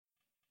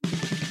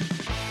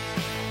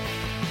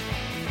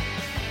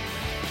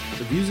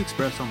views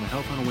expressed on the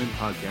Health on a Whim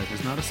podcast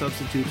is not a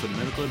substitute for the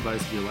medical advice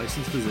of your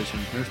licensed physician,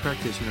 nurse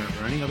practitioner,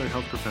 or any other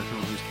health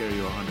professional whose care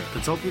you are under.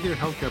 Consult with your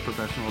healthcare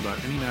professional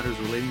about any matters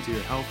relating to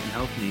your health and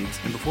health needs,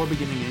 and before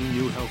beginning any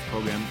new health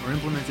program or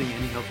implementing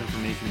any health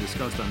information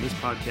discussed on this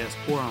podcast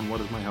or on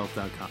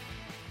whatismyhealth.com.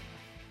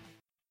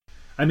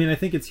 I mean, I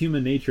think it's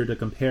human nature to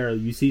compare.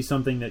 You see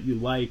something that you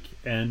like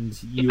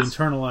and you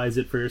internalize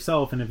it for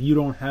yourself, and if you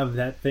don't have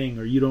that thing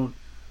or you don't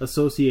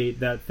associate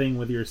that thing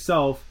with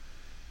yourself,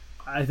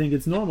 I think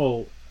it's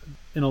normal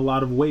in a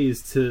lot of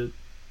ways to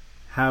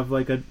have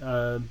like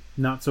a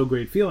not so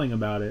great feeling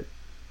about it.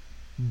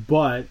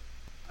 But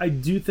I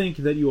do think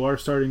that you are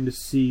starting to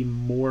see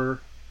more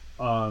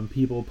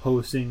people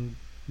posting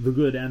the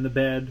good and the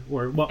bad,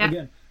 or, well,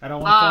 again, I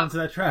don't want to fall into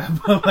that trap,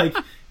 but like,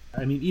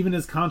 I mean, even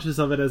as conscious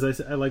of it as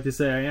I like to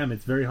say I am,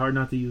 it's very hard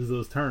not to use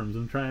those terms.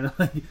 I'm trying to,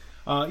 like,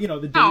 I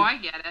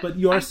get it. But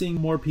you are seeing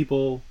more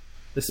people,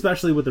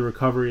 especially with the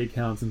recovery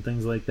accounts and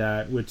things like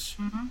that, which,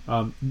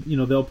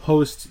 they'll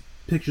post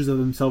pictures of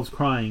themselves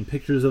crying,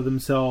 pictures of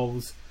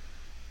themselves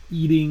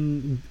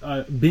eating,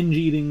 binge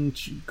eating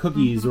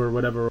cookies or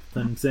whatever,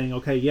 and saying,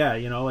 okay, yeah,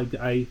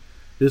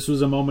 this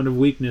was a moment of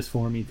weakness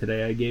for me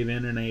today. I gave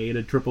in and I ate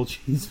a triple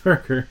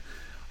cheeseburger.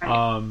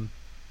 Right.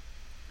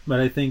 But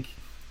I think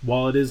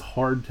while it is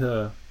hard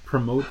to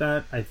promote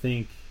that, I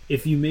think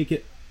if you make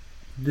it,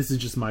 this is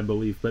just my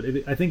belief, but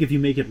I think if you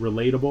make it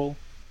relatable,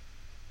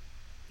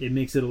 it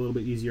makes it a little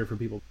bit easier for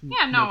people.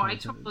 Yeah, no, I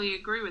totally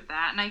agree with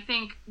that. And I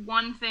think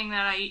one thing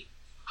that I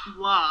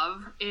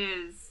love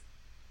is,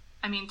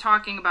 I mean,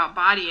 talking about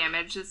body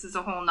image, this is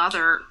a whole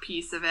nother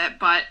piece of it,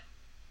 but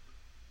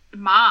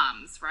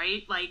moms,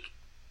 right? Like,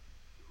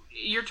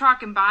 you're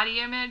talking body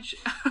image.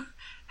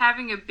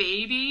 Having a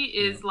baby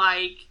is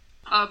like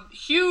a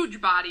huge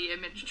body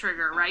image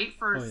trigger, right?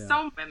 For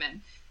some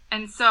women.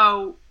 And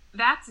so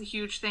that's a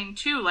huge thing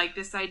too. Like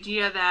this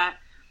idea that,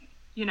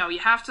 you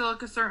have to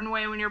look a certain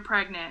way when you're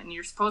pregnant and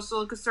you're supposed to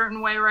look a certain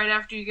way right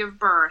after you give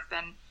birth,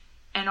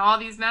 and all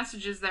these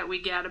messages that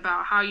we get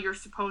about how you're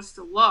supposed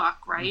to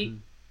look, right?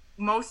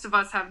 Mm-hmm. Most of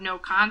us have no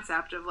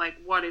concept of like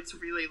what it's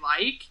really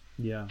like.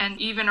 Yeah. And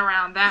even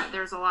around that,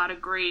 there's a lot of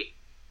great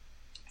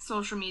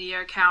social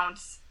media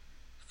accounts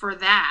for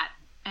that.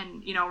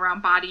 And,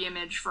 around body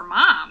image for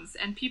moms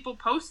and people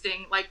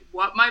posting like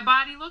what my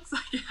body looks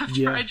like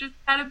after I just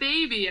had a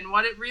baby and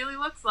what it really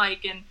looks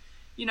like. And,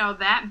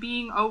 that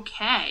being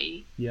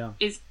okay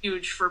is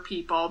huge for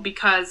people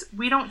because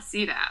we don't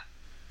see that.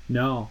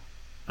 No,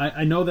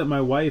 I know that my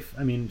wife,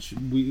 I mean,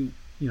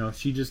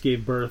 she just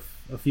gave birth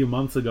a few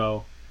months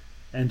ago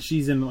and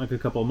she's in like a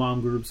couple of mom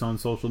groups on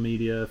social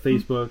media,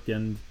 Facebook,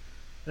 and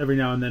every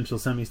now and then she'll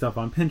send me stuff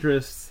on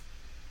Pinterest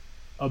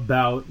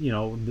about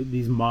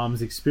these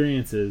moms'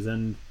 experiences,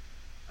 and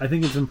I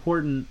think it's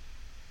important.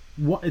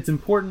 It's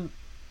important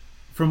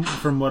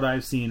from what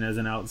I've seen as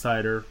an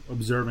outsider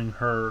observing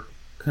her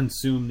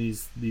consume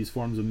these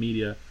forms of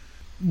media.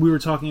 We were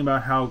talking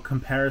about how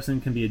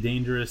comparison can be a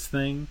dangerous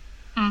thing.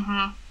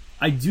 Mm-hmm.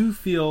 I do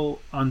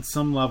feel on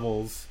some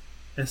levels,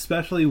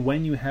 especially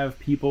when you have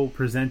people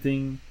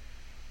presenting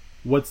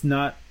what's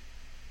not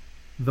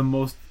the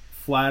most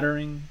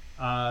flattering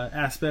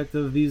aspect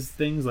of these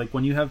things, like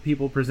when you have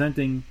people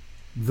presenting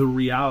the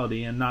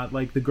reality and not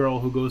like the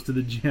girl who goes to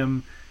the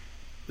gym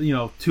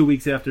 2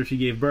 weeks after she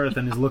gave birth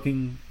and is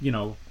looking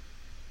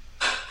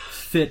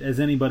fit as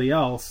anybody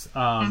else,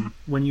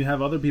 when you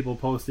have other people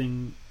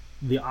posting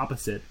the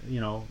opposite,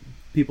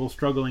 people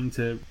struggling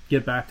to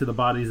get back to the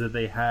bodies that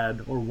they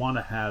had or want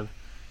to have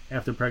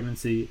after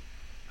pregnancy,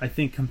 I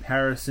think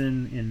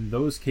comparison in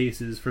those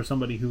cases for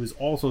somebody who is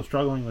also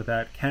struggling with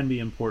that can be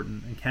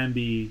important and can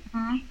be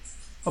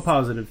a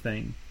positive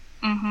thing,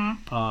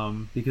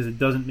 because it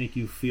doesn't make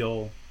you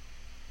feel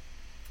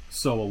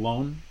so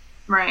alone.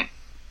 Right.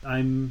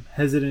 I'm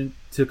hesitant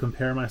to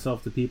compare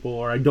myself to people,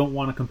 or I don't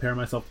want to compare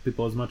myself to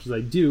people as much as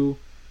I do,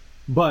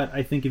 but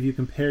I think if you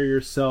compare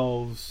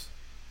yourselves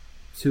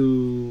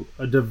to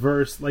a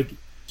diverse, like,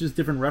 just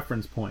different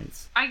reference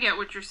points. I get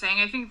what you're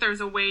saying. I think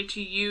there's a way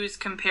to use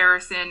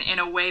comparison in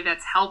a way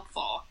that's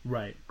helpful.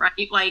 Right.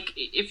 Right? Like,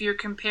 if you're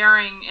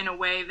comparing in a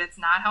way that's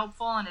not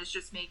helpful and is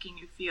just making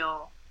you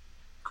feel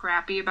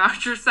crappy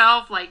about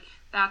yourself, like,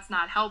 that's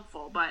not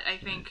helpful. But I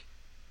think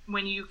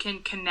when you can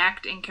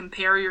connect and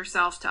compare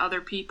yourself to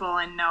other people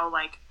and know,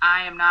 like,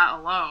 I am not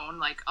alone,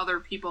 like, other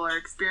people are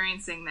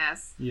experiencing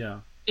this,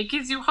 it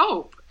gives you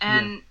hope.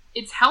 And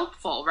it's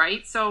helpful,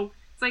 right? So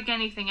it's like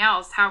anything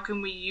else. How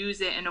can we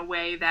use it in a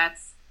way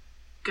that's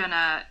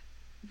gonna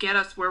get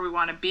us where we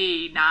want to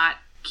be, not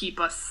keep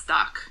us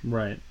stuck?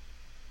 Right.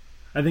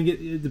 I think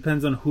it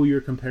depends on who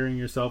you're comparing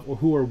yourself, or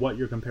who or what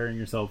you're comparing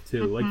yourself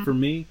to. Mm-hmm. Like for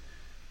me,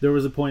 there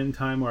was a point in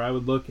time where I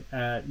would look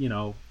at,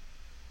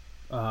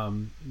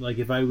 like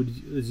if I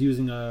was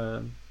using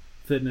a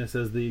fitness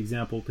as the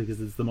example because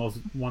it's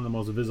one of the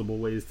most visible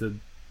ways to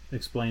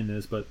explain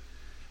this, but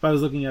if I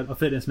was looking at a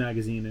fitness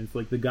magazine and it's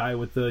like the guy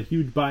with the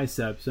huge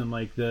biceps and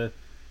like the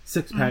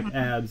six-pack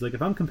abs, like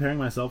if I'm comparing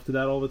myself to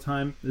that all the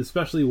time,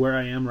 especially where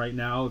I am right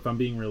now, if I'm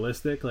being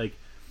realistic, like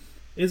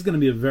it's going to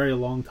be a very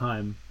long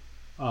time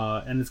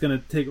and it's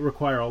going to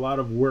require a lot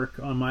of work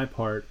on my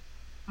part.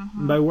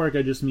 And by work,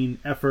 I just mean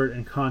effort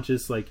and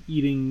conscious, like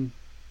eating,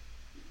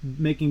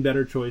 making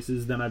better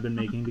choices than I've been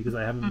making, because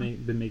I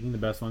haven't been making the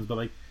best ones. But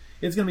like,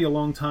 it's going to be a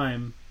long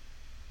time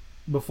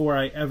before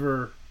I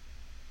ever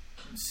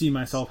see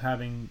myself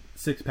having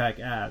six-pack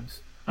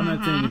abs. I'm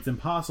not saying it's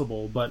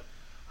impossible, but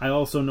I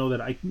also know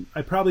that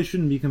I probably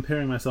shouldn't be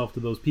comparing myself to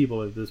those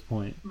people at this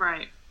point.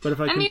 Right. But if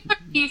I the other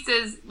piece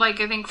is, like,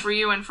 I think for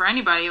you and for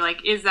anybody,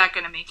 like, is that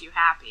going to make you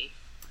happy?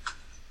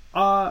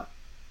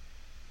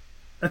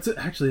 That's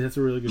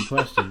a really good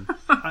question.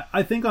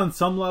 I think on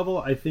some level,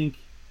 I think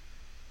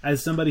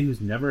as somebody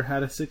who's never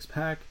had a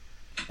six-pack,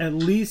 at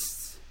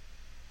least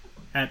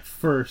at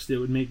first it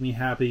would make me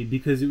happy,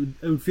 because it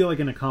would feel like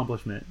an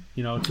accomplishment,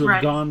 you know, to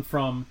have gone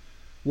from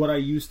what I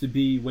used to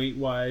be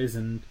weight-wise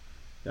and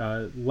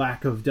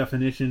lack of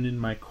definition in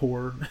my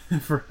core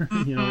for,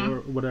 you know, or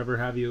whatever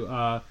have you,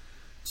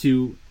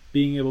 to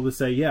being able to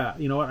say, yeah,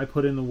 you know what, I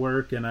put in the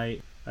work and I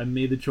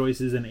made the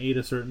choices and ate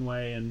a certain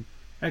way and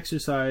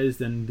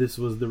exercised, and this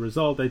was the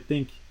result. I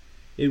think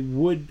it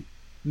would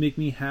make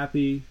me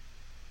happy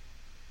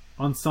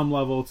on some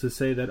level to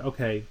say that,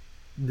 okay,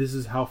 this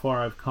is how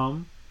far I've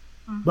come.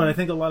 But I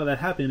think a lot of that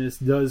happiness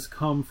does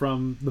come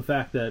from the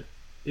fact that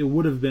it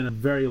would have been a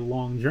very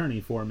long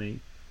journey for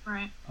me.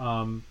 Right.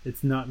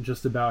 It's not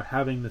just about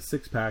having the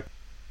six-pack.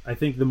 I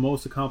think the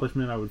most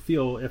accomplishment I would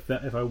feel if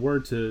I were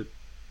to,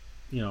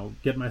 you know,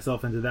 get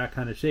myself into that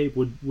kind of shape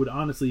would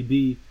honestly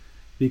be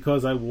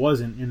because I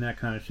wasn't in that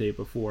kind of shape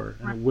before,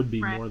 and it would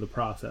be more the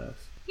process.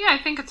 Yeah, I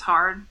think it's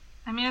hard.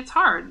 I mean, it's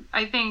hard.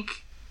 I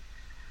think,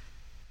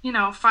 you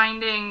know,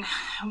 finding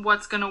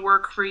what's going to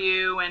work for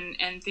you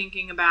and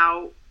thinking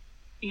about,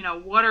 you know,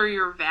 what are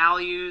your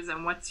values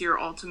and what's your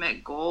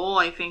ultimate goal,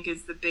 I think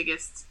is the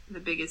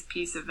biggest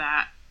piece of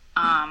that.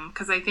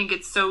 Because I think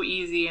it's so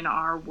easy in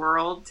our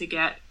world to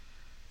get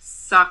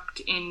sucked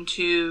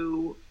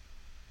into,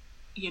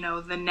 you know,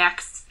 the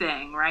next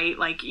thing, right?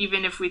 Like,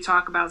 even if we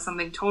talk about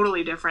something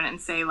totally different and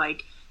say,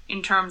 like,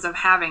 in terms of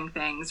having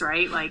things,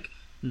 right? Like,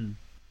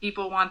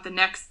 people want the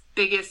next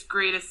biggest,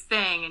 greatest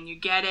thing, and you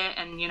get it,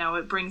 and, you know,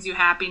 it brings you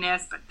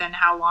happiness, but then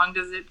how long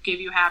does it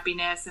give you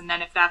happiness? And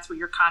then if that's what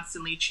you're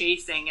constantly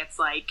chasing, it's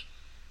like,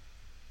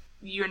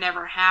 you're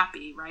never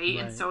happy, right?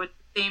 And so it's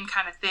the same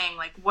kind of thing.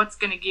 Like, what's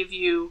going to give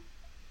you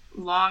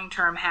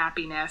long-term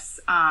happiness?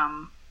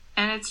 And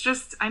it's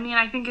just, I mean,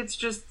 I think it's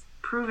just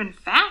proven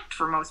fact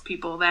for most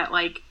people that,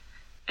 like,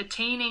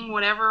 attaining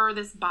whatever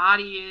this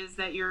body is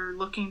that you're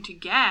looking to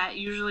get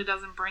usually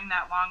doesn't bring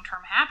that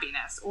long-term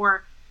happiness.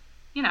 Or,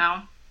 you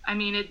know, I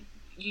mean,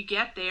 you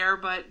get there,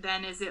 but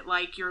then is it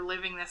like you're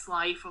living this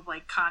life of,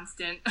 like,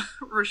 constant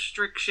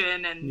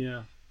restriction and,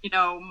 you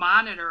know,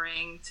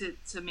 monitoring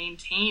to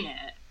maintain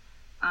it?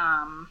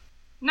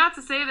 Not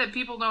to say that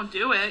people don't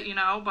do it, you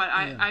know, but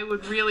I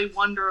would really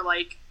wonder,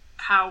 like,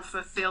 how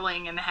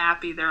fulfilling and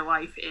happy their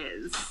life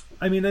is.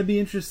 I mean, I'd be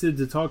interested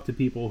to talk to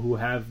people who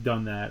have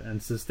done that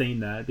and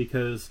sustained that,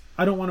 because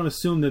I don't want to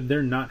assume that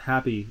they're not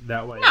happy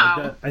that way. No.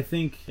 Like, I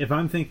think if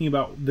I'm thinking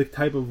about the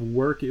type of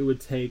work it would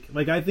take,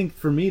 like, I think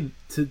for me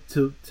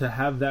to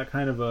have that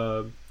kind of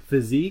a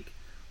physique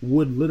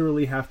would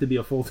literally have to be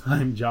a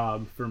full-time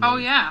job for me. Oh,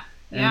 yeah.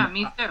 And yeah,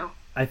 me too.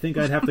 I think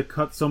I'd have to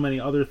cut so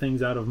many other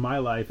things out of my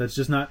life. That's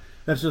just not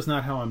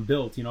how I'm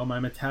built. You know, my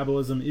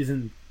metabolism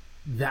isn't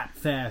that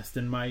fast,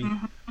 and my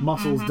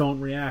muscles don't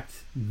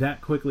react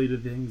that quickly to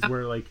things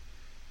where, like,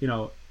 you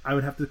know, I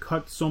would have to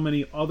cut so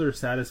many other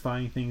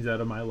satisfying things out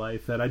of my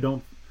life that I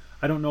don't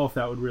know if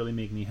that would really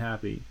make me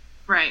happy.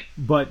 Right.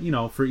 But, you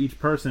know, for each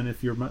person,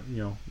 if your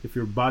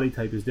body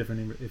type is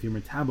different, if your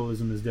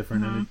metabolism is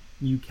different, and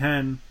you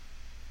can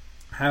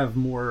have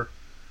more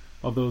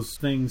of those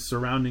things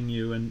surrounding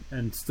you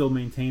and still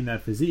maintain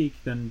that physique,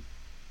 then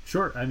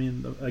sure. I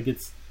mean, like,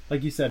 it's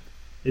like you said,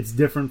 it's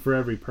different for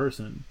every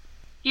person.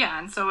 Yeah,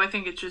 and so I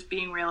think it's just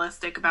being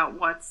realistic about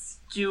what's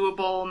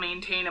doable,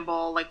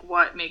 maintainable, like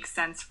what makes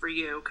sense for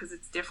you, because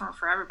it's different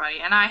for everybody.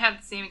 And I had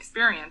the same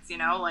experience, you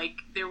know, like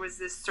there was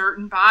this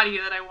certain body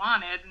that I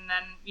wanted, and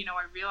then, you know,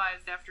 I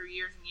realized after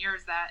years and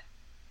years that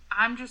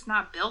I'm just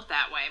not built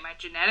that way. My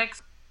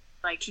genetics,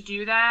 like, to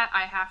do that,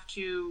 I have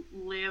to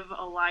live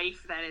a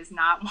life that is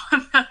not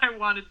one that I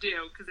want to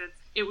do, because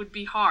it would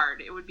be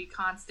hard. It would be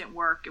constant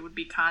work. It would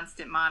be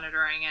constant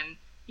monitoring, and,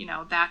 you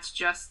know, that's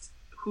just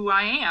who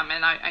I am,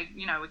 and I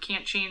you know, we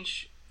can't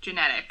change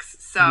genetics.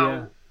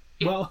 So,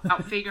 well,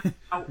 I'll figure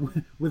out.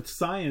 With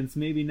science,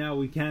 maybe now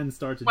we can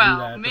start to do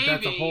that. Maybe,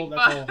 but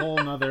that's a whole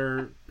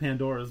other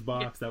Pandora's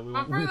box that we.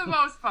 But for the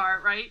most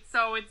part, right?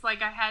 So it's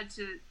like I had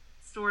to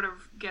sort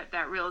of get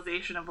that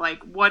realization of,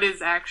 like, what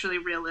is actually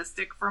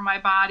realistic for my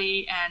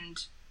body,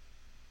 and,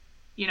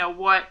 you know,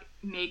 what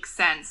makes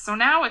sense. So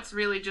now it's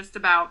really just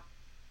about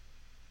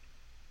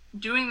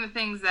doing the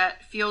things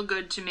that feel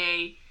good to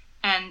me.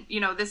 And, you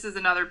know, this is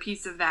another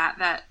piece of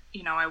that,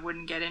 you know, I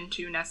wouldn't get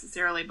into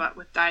necessarily, but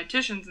with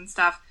dietitians and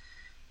stuff,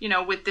 you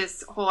know, with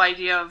this whole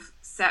idea of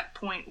set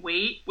point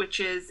weight,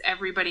 which is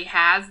everybody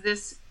has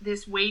this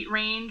weight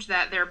range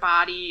that their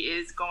body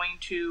is going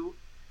to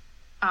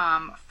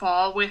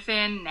fall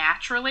within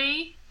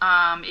naturally,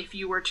 if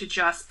you were to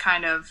just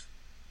kind of,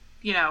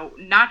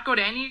 not go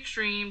to any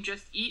extreme,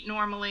 just eat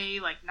normally,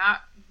 like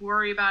not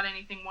worry about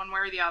anything one way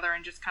or the other,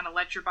 and just kind of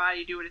let your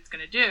body do what it's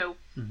going to do,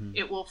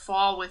 it will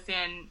fall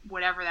within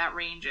whatever that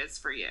range is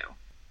for you.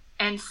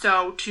 And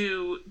so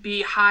to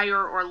be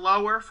higher or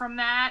lower from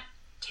that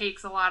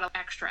takes a lot of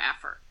extra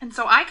effort. And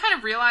so I kind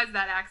of realized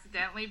that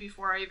accidentally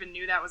before I even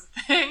knew that was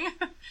a thing,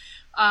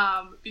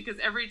 because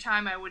every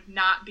time I would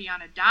not be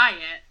on a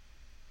diet,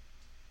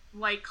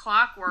 like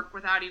clockwork,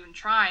 without even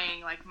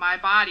trying, like my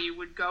body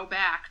would go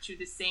back to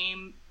the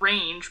same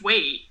range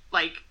weight,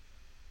 like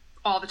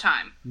all the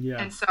time.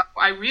 Yeah. And so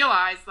I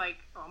realized, like,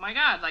 oh my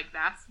God, like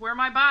that's where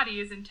my body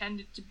is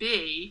intended to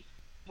be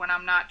when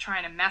I'm not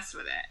trying to mess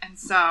with it. And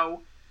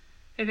so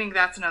I think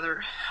that's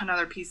another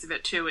piece of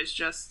it too, is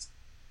just,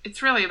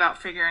 it's really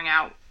about figuring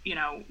out,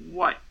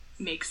 what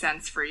makes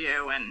sense for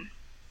you and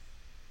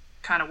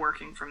kind of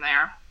working from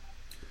there.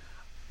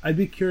 I'd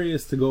be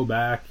curious to go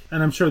back,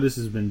 and I'm sure this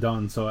has been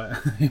done, so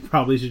I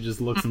probably should just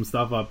look some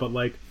stuff up, but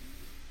like,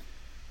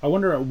 I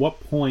wonder at what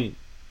point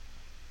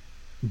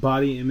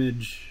body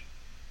image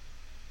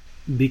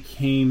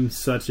became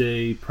such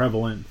a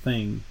prevalent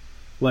thing.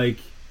 Like,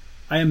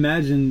 I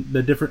imagine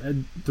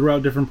that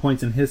throughout different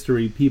points in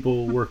history,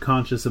 people were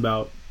conscious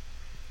about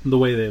the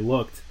way they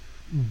looked,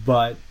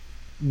 but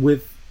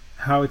with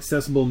how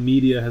accessible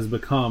media has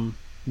become,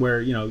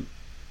 where,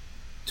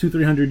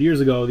 200-300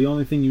 years ago, the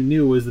only thing you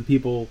knew was the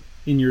people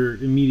in your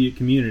immediate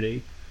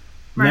community.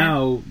 Right.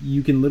 Now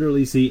you can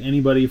literally see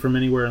anybody from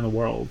anywhere in the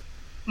world.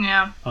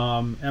 Yeah.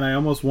 And I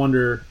almost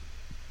wonder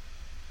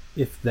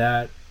if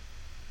that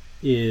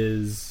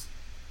is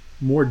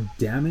more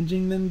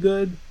damaging than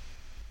good.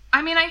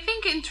 I mean, I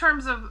think in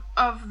terms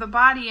of the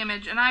body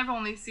image, and I've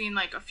only seen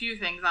like a few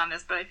things on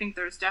this, but I think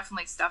there's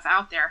definitely stuff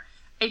out there.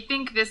 I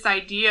think this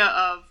idea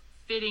of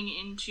fitting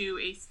into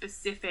a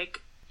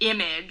specific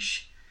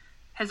image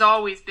has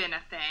always been a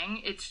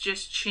thing. It's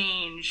just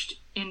changed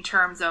in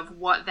terms of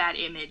what that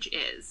image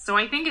is. So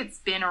I think it's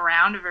been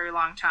around a very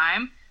long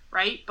time,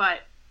 right?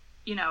 But,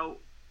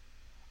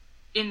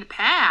 in the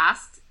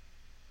past,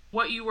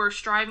 what you were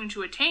striving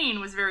to attain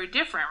was very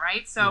different,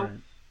 right? So right.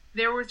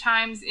 There were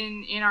times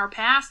in our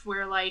past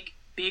where, like,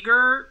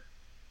 bigger,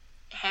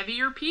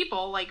 heavier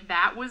people, like,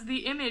 that was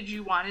the image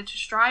you wanted to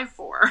strive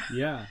for.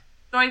 Yeah.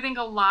 So I think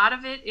a lot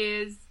of it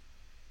is,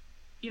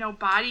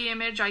 body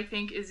image, I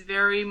think, is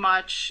very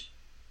much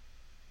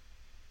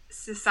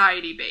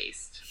society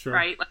based. Sure.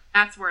 Right? Like,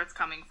 that's where it's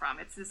coming from.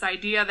 It's this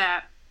idea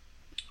that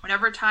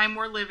whatever time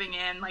we're living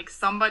in, like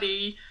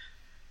somebody,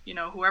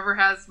 whoever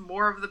has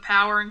more of the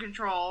power and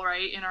control,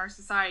 right, in our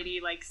society,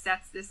 like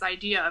sets this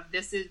idea of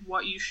this is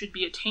what you should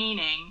be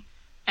attaining,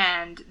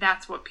 and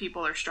that's what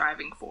people are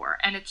striving for.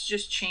 And it's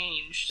just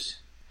changed.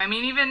 I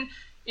mean, even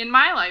in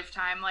my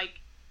lifetime, like,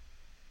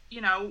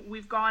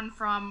 we've gone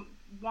from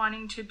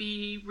wanting to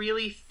be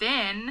really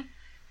thin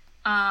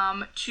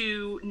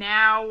to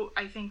now,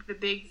 I think the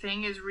big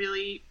thing is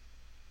really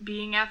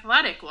being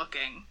athletic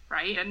looking,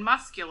 right, and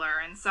muscular.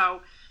 And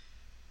so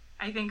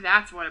I think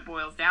that's what it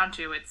boils down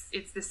to.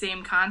 It's the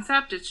same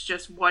concept. It's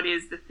just what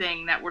is the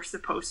thing that we're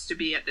supposed to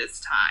be at this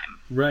time.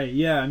 Right,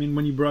 yeah. I mean,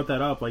 when you brought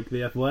that up, like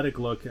the athletic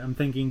look, I'm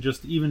thinking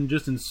just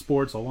in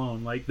sports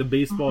alone, like the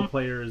baseball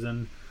players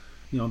and,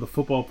 the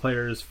football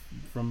players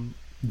from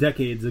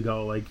decades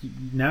ago. Like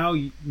now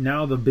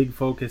the big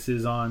focus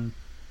is on,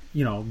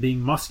 being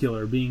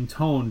muscular, being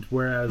toned.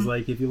 Whereas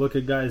like if you look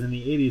at guys in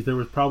the 80s, there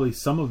was probably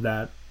some of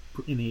that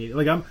in the 80s.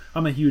 Like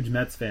I'm a huge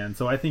Mets fan,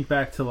 so I think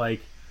back to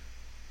like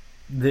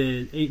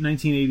the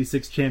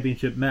 1986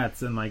 championship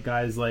Mets and like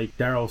guys like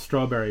Darryl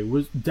Strawberry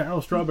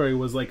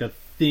was like a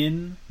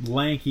thin,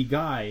 lanky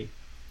guy.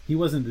 He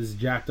wasn't this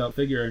jacked up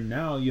figure. And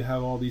now you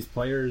have all these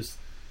players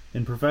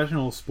in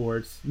professional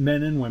sports,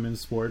 men and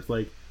women's sports,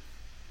 like,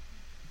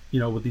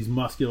 with these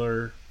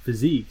muscular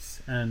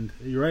physiques. And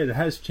you're right, it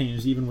has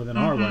changed even within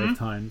our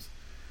lifetimes.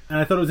 And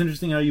I thought it was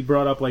interesting how you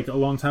brought up, like, a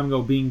long time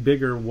ago, being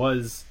bigger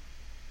was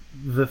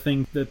the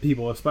thing that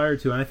people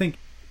aspired to. And I think,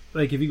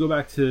 like, if you go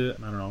back to,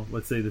 I don't know,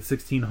 let's say the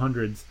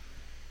 1600s,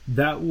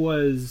 that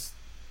was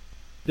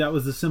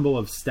the symbol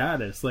of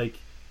status. Like,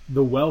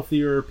 the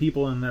wealthier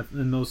people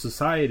in those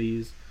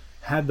societies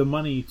had the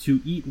money to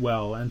eat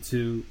well and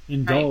to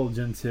indulge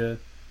and to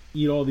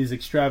eat all these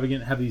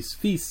extravagant, have these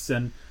feasts.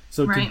 And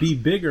so to be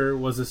bigger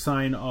was a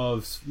sign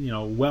of,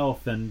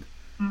 wealth and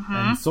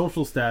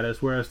social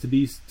status, whereas to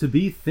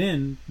be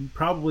thin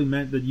probably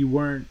meant that you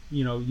weren't,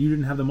 you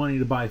didn't have the money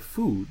to buy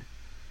food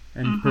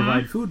and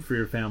provide food for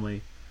your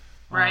family.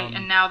 Right,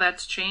 and now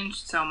that's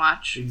changed so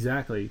much.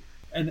 Exactly.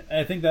 And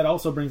I think that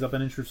also brings up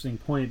an interesting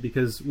point,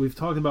 because we've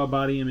talked about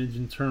body image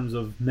in terms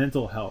of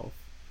mental health.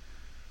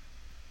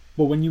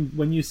 But when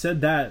you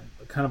said that,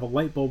 kind of a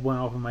light bulb went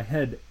off in my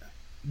head.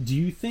 Do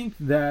you think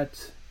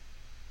that,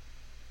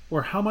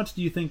 or how much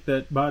do you think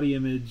that body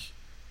image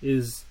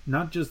is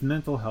not just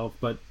mental health,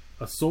 but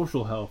a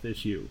social health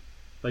issue?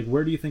 Like,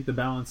 where do you think the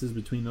balance is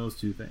between those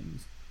two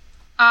things?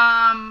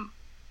 I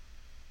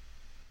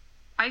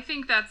I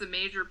think that's a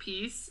major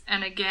piece.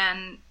 And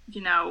again,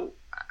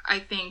 I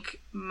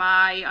think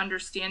my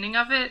understanding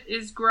of it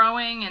is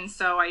growing. And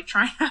so I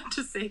try not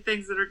to say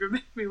things that are going to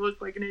make me look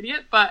like an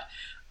idiot. But,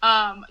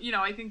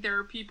 I think there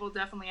are people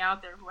definitely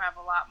out there who have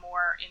a lot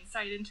more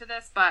insight into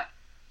this. But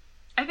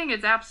I think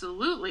it's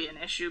absolutely an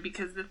issue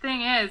because the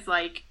thing is,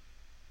 like,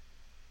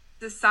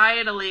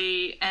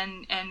 societally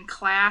and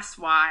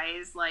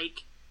class-wise,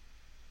 like,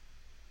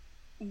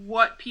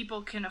 what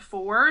people can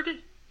afford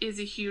is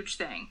a huge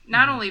thing.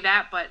 Not only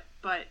that,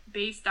 but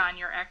based on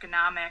your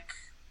economic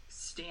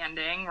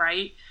standing,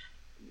 right?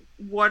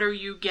 What are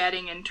you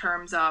getting in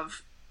terms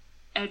of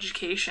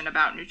education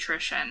about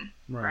nutrition,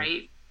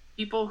 right?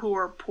 People who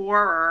are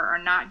poorer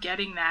are not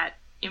getting that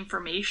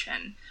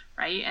information,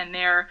 right? And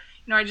they're,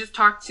 I just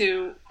talked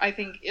to, I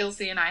think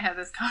Ilse and I had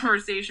this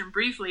conversation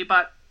briefly,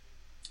 but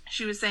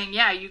she was saying,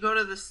 yeah, you go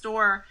to the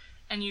store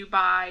and you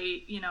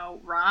buy,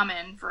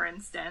 ramen, for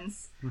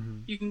instance,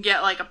 you can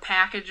get like a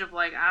package of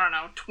like, I don't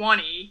know,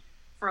 20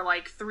 for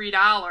like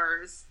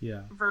 $3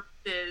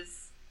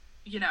 versus,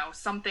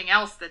 something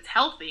else that's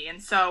healthy.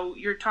 And so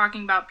you're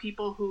talking about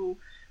people who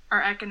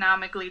are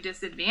economically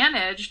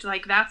disadvantaged,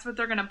 like that's what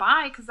they're going to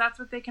buy because that's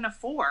what they can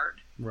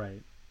afford.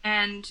 Right.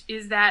 And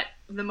is that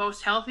the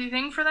most healthy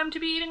thing for them to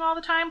be eating all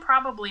the time?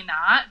 Probably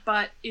not,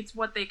 but it's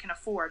what they can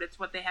afford. It's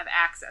what they have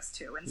access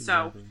to. And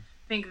so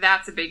I think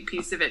that's a big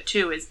piece of it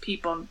too, is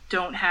people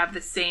don't have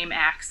the same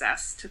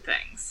access to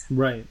things.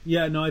 Right.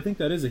 Yeah, no, I think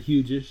that is a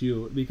huge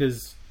issue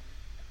because,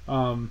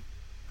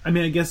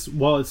 I guess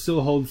while it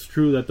still holds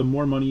true that the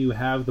more money you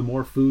have, the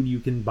more food you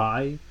can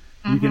buy,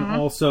 you can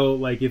also,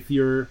 like, if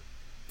you're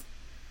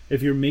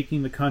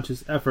making the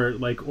conscious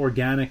effort, like,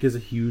 organic is a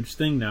huge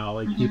thing now.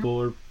 Like,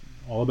 people are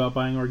all about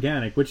buying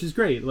organic, which is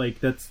great. Like,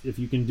 that's, if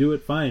you can do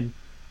it, fine.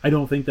 I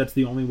don't think that's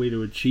the only way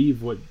to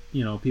achieve what,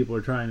 people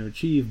are trying to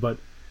achieve, but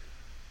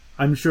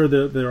I'm sure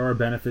that there are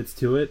benefits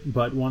to it.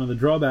 But one of the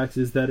drawbacks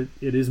is that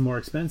it is more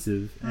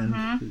expensive,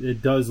 and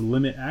it does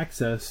limit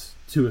access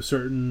to a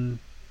certain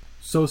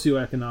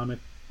socioeconomic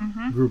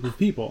group of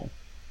people.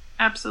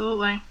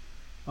 Absolutely.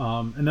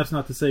 And that's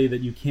not to say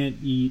that you can't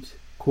eat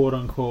quote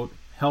unquote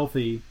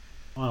healthy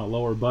on a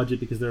lower budget,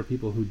 because there are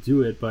people who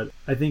do it, but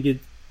I think it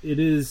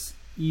is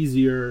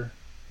easier.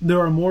 There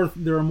are more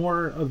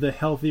of the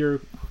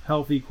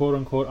healthy quote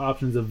unquote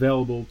options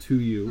available to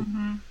you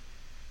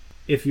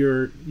if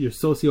your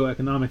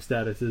socioeconomic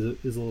status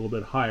is a little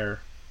bit higher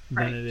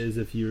than it is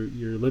if you're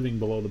living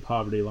below the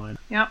poverty line.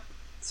 Yep.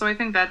 So I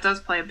think that does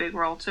play a big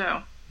role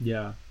too.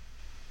 Yeah.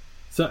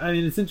 So,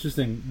 it's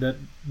interesting that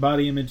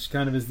body image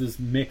kind of is this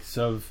mix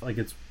of, like,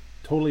 it's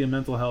totally a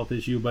mental health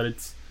issue, but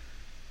it's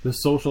the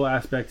social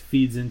aspect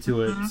feeds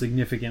into it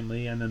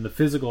significantly, and then the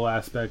physical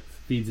aspect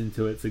feeds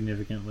into it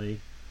significantly.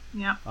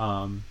 Yeah.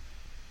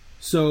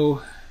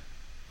 So,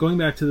 going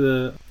back to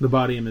the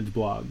body image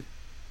blog,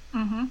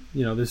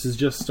 this is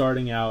just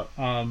starting out.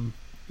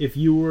 If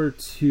you were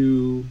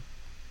to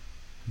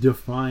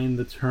define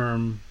the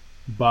term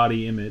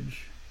body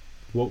image,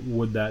 what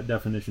would that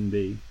definition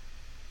be?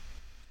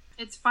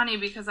 It's funny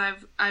because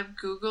I've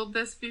Googled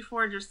this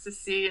before just to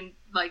see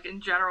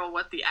in general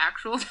what the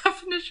actual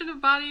definition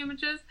of body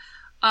image is,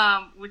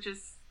 which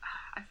is,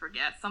 I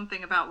forget,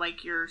 something about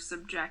like your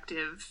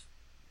subjective,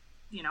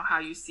 how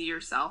you see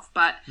yourself.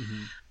 But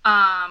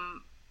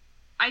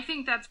I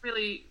think that's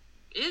really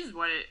is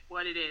what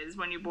it is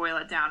when you boil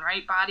it down,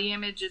 right? Body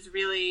image is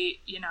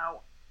really,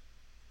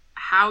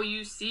 how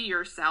you see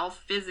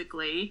yourself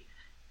physically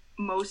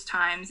most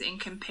times in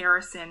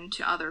comparison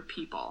to other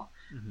people.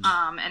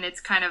 And it's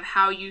kind of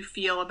how you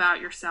feel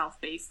about yourself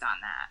based on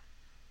that.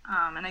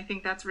 And I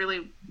think that's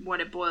really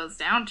what it boils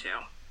down to.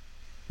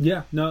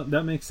 Yeah, no,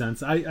 that makes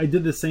sense. I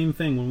did the same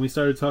thing when we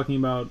started talking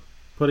about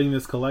putting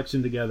this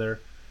collection together.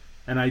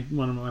 And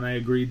when I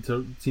agreed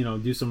to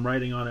do some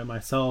writing on it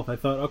myself, I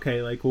thought,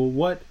 okay, like,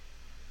 well,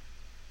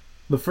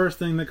 the first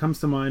thing that comes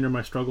to mind are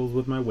my struggles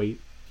with my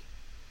weight.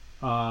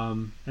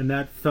 And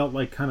that felt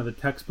like kind of the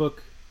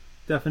textbook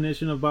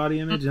definition of body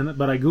image,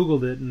 but I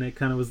Googled it and it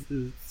kind of was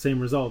the same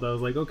result. I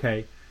was like,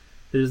 okay,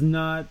 it's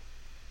not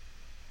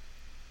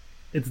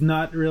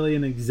really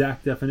an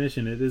exact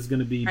definition. It is going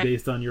to be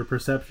based on your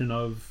perception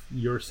of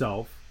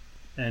yourself,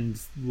 and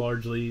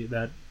largely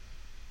that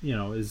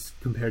is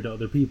compared to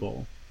other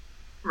people.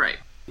 Right.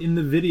 In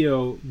the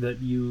video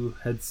that you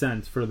had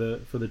sent for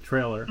the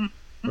trailer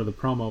or the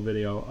promo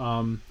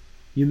video,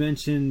 you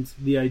mentioned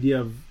the idea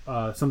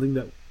of something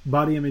that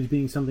body image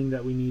being something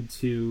that we need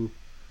to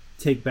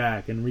take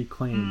back and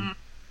reclaim.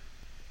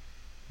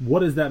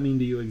 What does that mean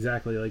to you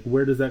exactly? Like,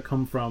 where does that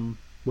come from?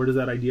 Where does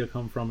that idea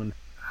come from, and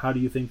how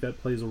do you think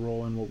that plays a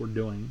role in what we're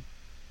doing?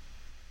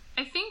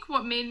 I think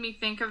what made me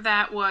think of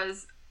that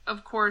was,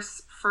 of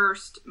course,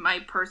 first, my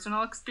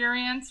personal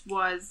experience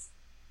was,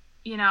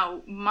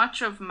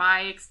 much of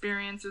my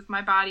experience with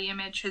my body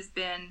image has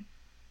been,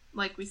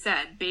 like we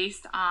said,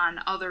 based on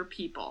other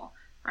people,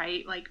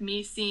 right? Like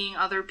me seeing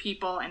other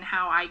people and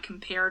how I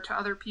compare to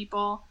other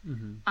people.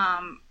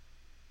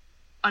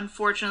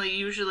 Unfortunately,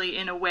 usually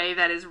in a way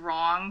that is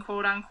wrong,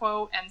 quote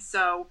unquote. And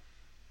so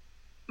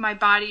my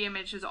body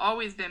image has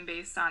always been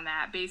based on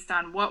that, based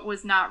on what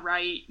was not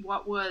right,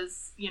 what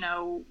was,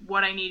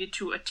 what I needed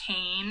to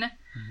attain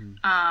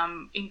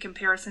in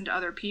comparison to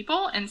other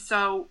people. And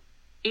so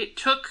it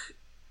took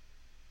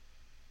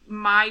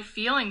my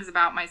feelings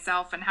about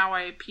myself and how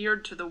I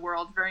appeared to the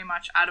world very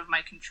much out of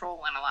my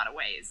control in a lot of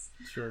ways.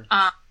 Sure.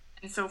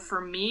 And so for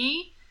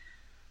me,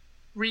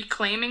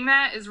 reclaiming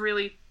that is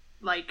really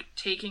like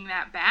taking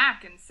that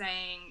back and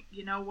saying,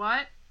 you know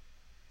what?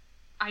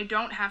 I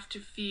don't have to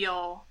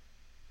feel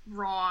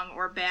wrong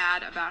or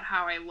bad about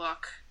how I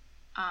look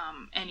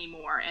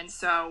anymore. And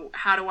so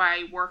how do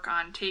I work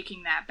on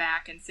taking that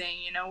back and saying,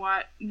 you know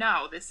what?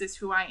 No, this is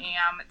who I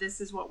am. This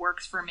is what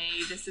works for me.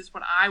 This is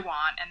what I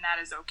want. And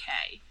that is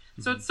okay.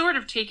 Mm-hmm. So it's sort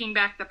of taking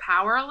back the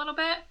power a little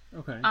bit.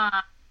 Okay.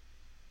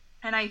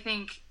 And I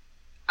think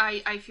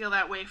I feel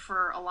that way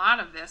for a lot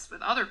of this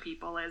with other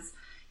people is,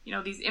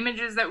 these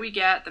images that we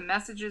get, the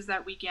messages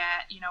that we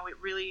get, it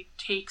really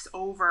takes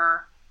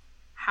over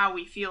how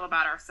we feel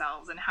about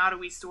ourselves. And how do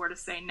we sort of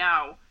say,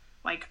 no,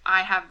 like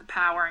I have the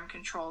power and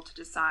control to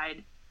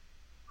decide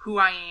who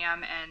I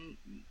am and,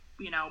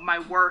 my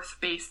worth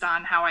based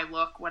on how I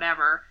look,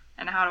 whatever.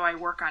 And how do I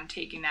work on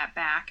taking that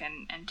back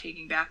and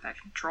taking back that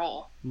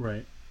control?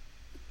 Right.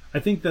 I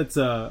think that's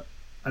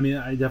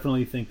I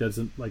definitely think that's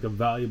a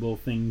valuable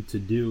thing to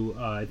do.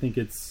 I think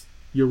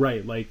you're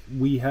right. Like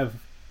we have,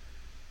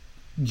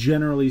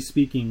 generally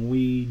speaking,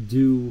 we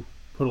do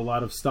put a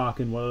lot of stock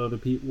in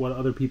what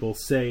other people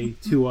say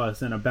to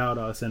us and about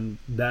us, and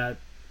that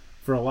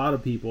for a lot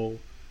of people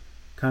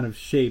kind of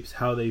shapes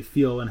how they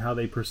feel and how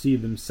they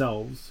perceive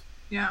themselves.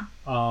 Yeah.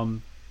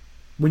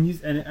 When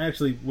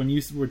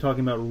you were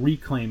talking about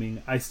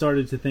reclaiming, I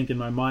started to think in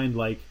my mind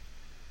like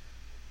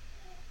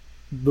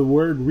the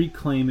word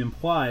reclaim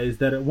implies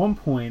that at one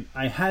point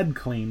I had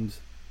claimed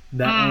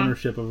that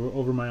ownership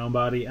over my own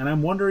body, and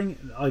I'm wondering,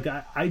 like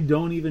I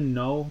don't even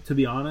know, to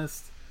be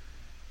honest,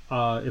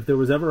 if there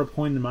was ever a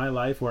point in my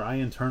life where I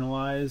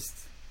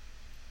internalized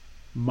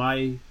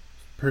my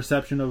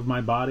perception of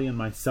my body and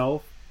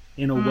myself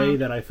in a way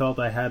that I felt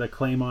I had a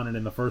claim on it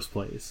in the first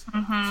place.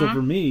 Mm-hmm. So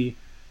for me,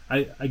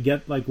 I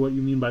get like what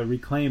you mean by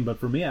reclaim, but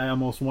for me, I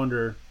almost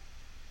wonder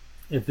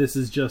if this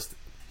is just,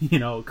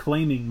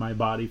 claiming my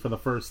body for the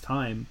first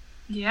time,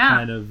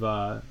 kind of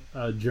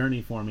a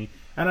journey for me.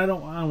 And I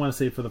don't want to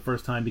say for the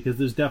first time, because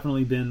there's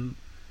definitely been,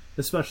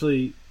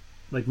 especially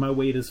like my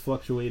weight has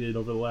fluctuated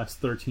over the last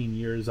 13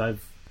 years. I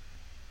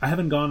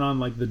haven't gone on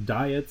like the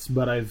diets,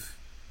 but I've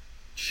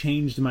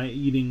changed my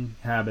eating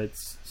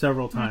habits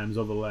several times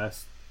over the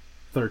last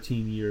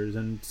 13 years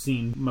and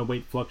seen my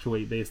weight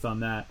fluctuate based on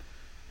that.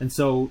 And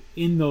so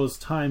in those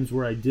times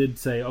where I did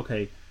say,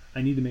 okay,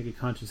 I need to make a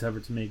conscious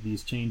effort to make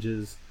these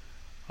changes,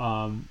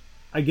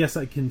 I guess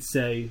I can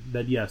say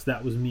that yes,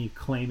 that was me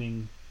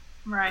claiming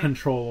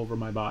control over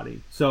my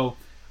body. So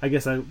I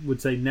guess I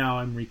would say now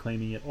I'm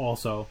reclaiming it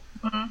also.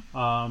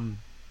 Mm-hmm.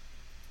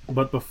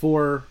 But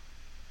before,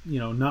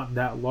 not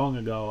that long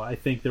ago, I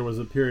think there was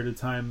a period of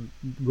time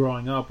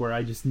growing up where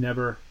I just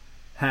never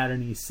had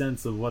any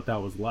sense of what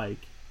that was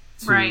like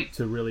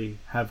to really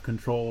have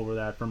control over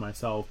that for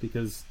myself,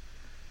 because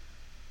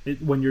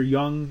when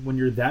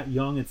you're that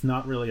young, it's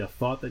not really a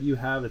thought that you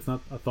have. It's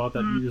not a thought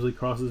that usually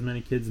crosses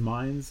many kids'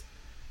 minds.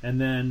 And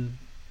then,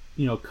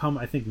 come,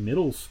 I think,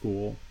 middle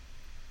school,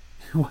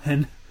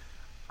 when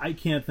I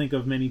can't think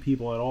of many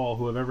people at all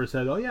who have ever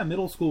said, oh yeah,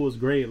 middle school was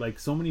great. Like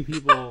so many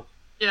people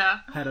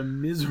had a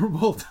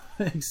miserable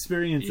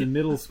experience in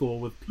middle school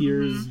with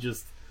peers,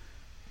 just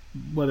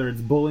whether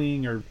it's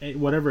bullying or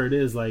whatever it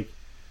is. Like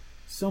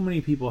so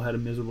many people had a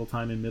miserable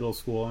time in middle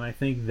school. And I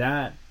think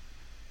that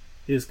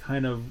is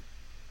kind of,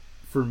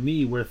 for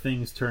me, where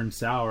things turn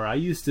sour. I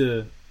used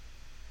to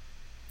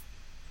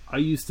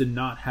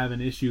not have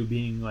an issue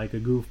being like a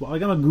goofball.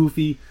 Like I'm a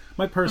goofy.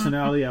 My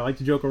personality, I like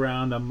to joke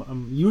around.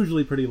 I'm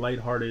usually pretty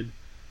lighthearted,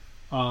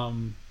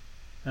 and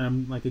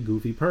I'm like a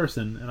goofy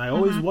person. And I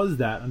always was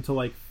that until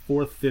like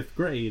 4th, 5th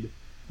grade,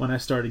 when I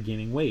started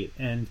gaining weight,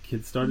 and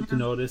kids started to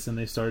notice, and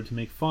they started to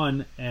make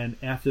fun. And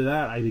after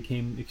that, I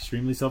became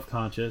extremely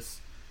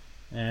self-conscious,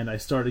 and I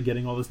started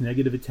getting all this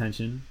negative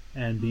attention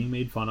and being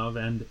made fun of.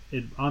 And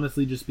it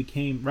honestly just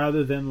became,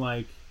 rather than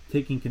like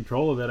taking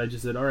control of it, I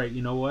just said, all right,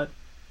 you know what?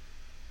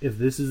 If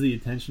this is the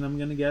attention I'm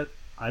going to get,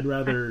 I'd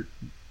rather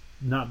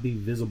not be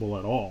visible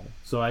at all.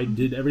 So I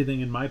did everything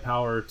in my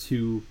power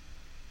to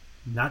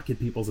not get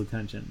people's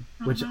attention,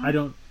 which I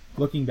don't,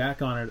 looking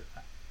back on it,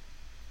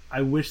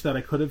 I wish that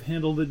I could have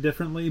handled it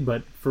differently,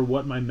 but for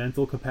what my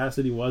mental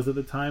capacity was at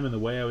the time and the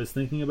way I was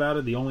thinking about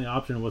it, the only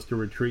option was to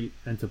retreat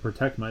and to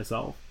protect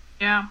myself.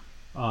 Yeah.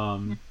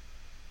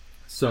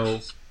 So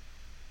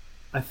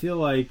I feel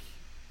like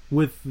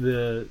with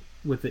the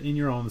In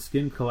Your Own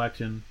Skin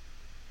collection,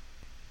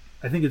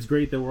 I think it's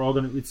great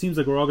that it seems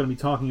like we're all going to be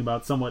talking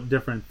about somewhat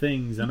different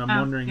things, and I'm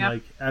wondering,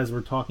 like, as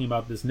we're talking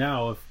about this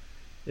now,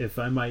 if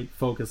I might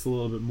focus a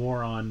little bit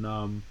more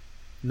on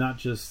not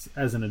just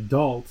as an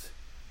adult,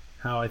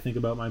 how I think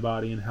about my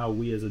body and how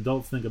we as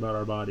adults think about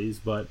our bodies,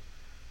 but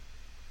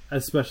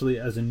especially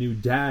as a new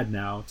dad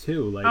now,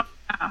 too. Like,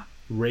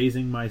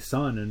 raising my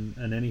son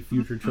and any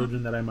future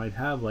children that I might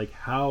have, like,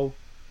 how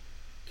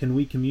can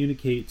we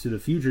communicate to the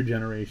future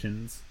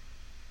generations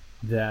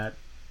that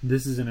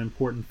this is an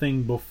important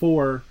thing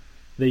before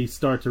they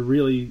start to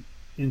really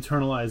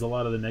internalize a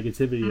lot of the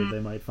negativity that they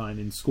might find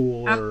in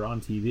school or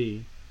on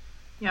TV.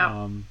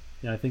 Yeah,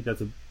 I think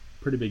that's a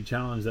pretty big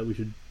challenge that we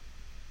should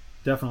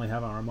definitely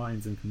have on our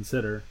minds and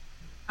consider.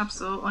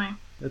 Absolutely.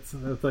 That's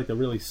like a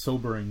really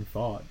sobering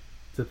thought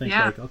to think,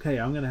 like, okay,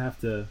 I'm going to have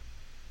to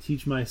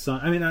teach my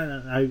son. I mean,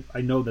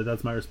 I know that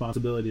that's my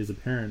responsibility as a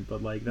parent,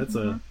 but like that's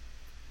a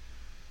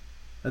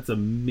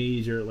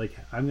major, like,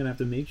 I'm going to have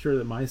to make sure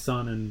that my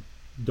son and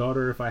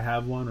daughter, if I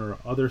have one, or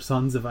other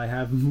sons if I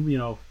have, you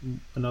know,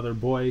 another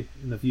boy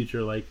in the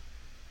future, like,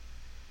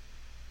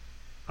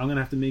 I'm going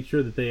to have to make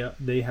sure that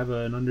they have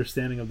an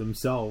understanding of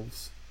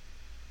themselves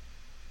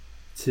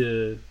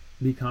to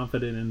be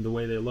confident in the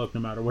way they look,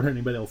 no matter what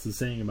anybody else is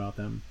saying about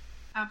them.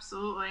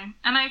 Absolutely.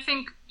 And I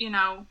think, you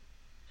know,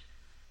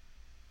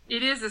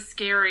 it is a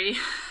scary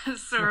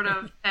sort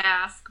of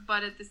task,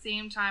 but at the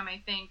same time,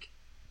 I think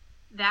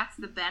that's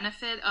the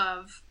benefit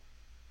of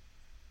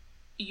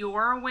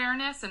your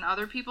awareness and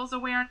other people's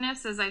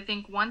awareness, is I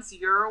think once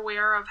you're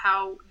aware of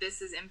how this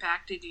has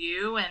impacted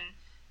you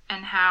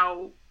and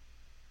how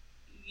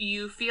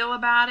you feel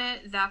about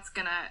it, that's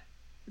gonna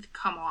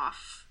come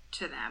off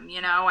to them.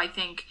 You know, I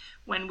think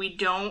when we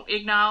don't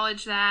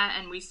acknowledge that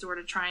and we sort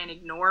of try and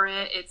ignore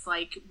it, it's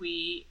like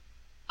we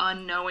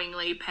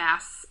unknowingly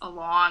pass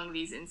along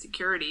these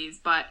insecurities.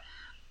 But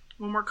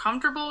when we're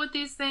comfortable with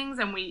these things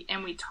and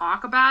we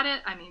talk about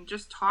it, I mean,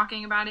 just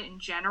talking about it in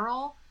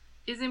general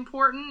is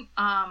important.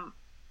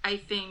 I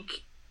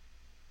think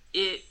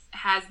it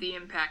has the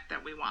impact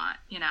that we want,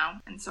 you know?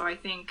 And so I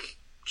think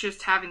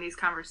just having these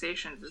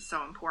conversations is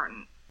so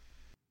important.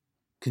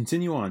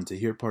 Continue on to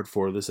hear part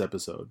 4 of this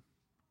episode.